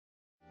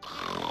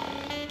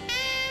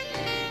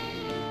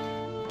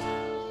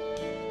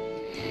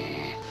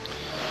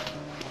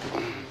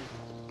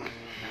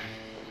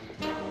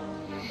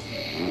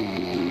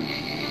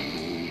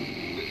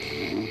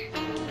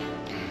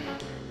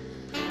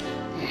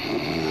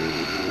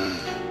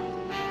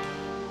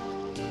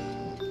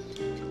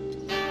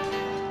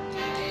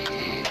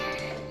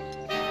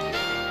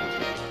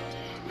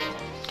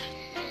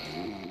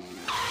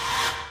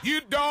You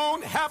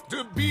don't have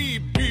to be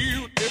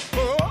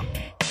beautiful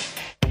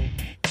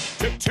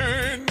to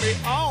turn me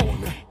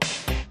on.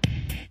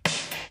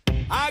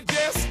 I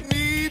just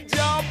need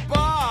your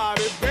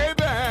body,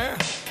 baby,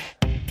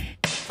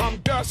 from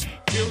dusk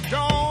till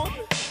dawn.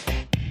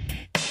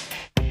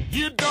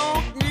 You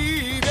don't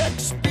need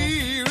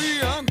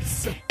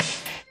experience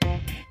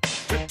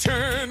to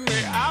turn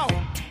me out.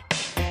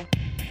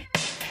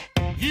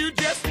 You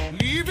just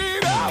leave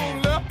it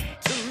all up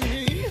to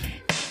me.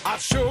 I'll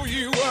show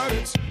you what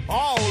it's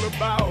all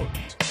about.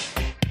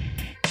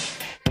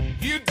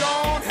 You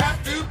don't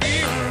have to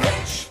be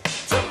rich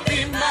to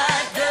be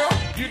my girl.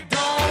 You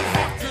don't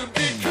have to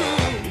be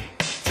cool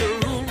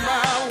to rule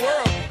my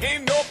world.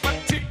 Ain't no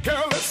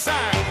particular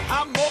sign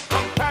I'm more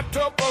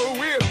compatible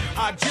with.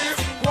 I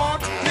just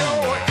want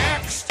your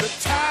extra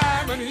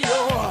time and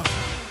your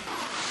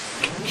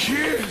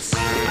kiss.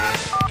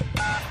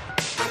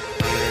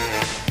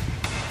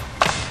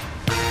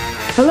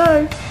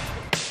 Hello?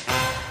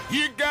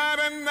 You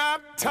gotta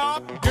not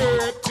talk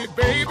dirty,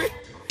 baby,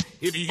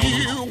 if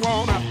you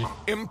wanna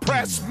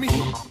impress me.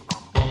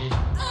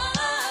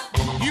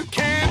 You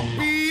can't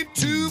be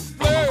too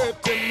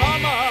flirty,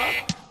 mama.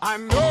 I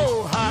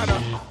know how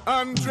to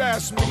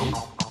undress me.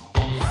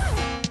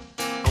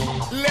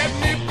 Let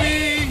me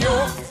be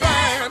your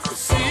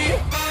fantasy,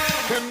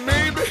 and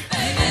maybe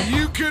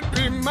you could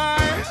be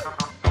mine.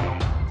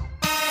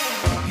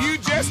 You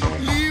just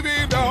leave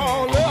it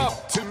all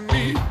up to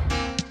me.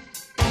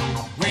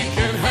 We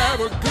can have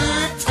a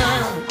good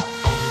time.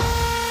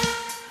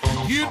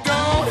 You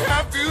don't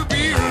have to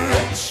be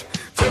rich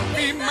to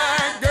be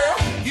my girl.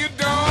 You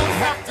don't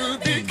have to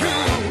be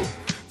cool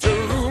to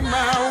rule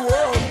my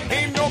world.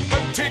 Ain't no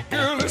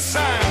particular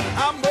sign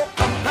I'm more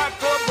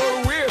compatible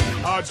with.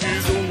 I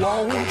just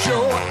want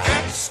your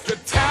extra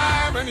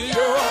time and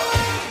your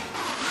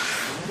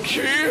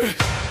kiss.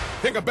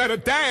 Think I better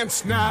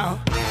dance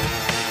now.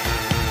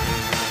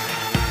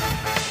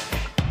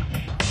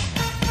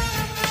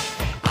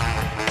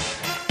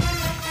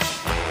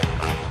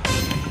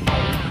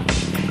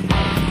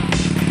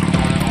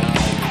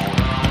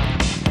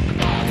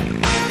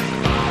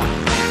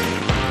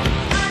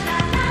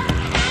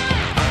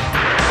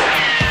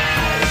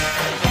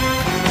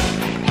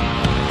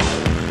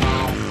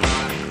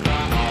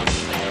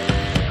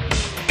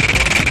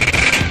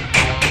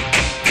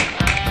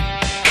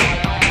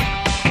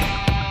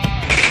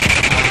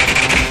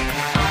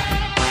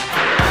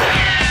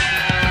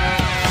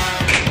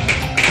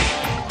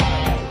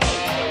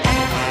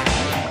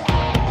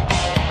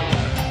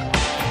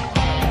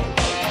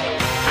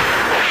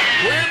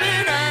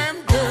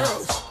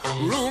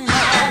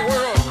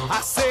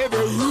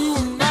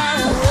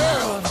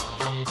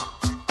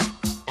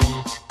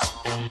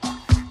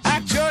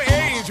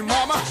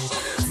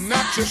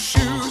 Your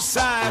shoe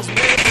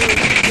size.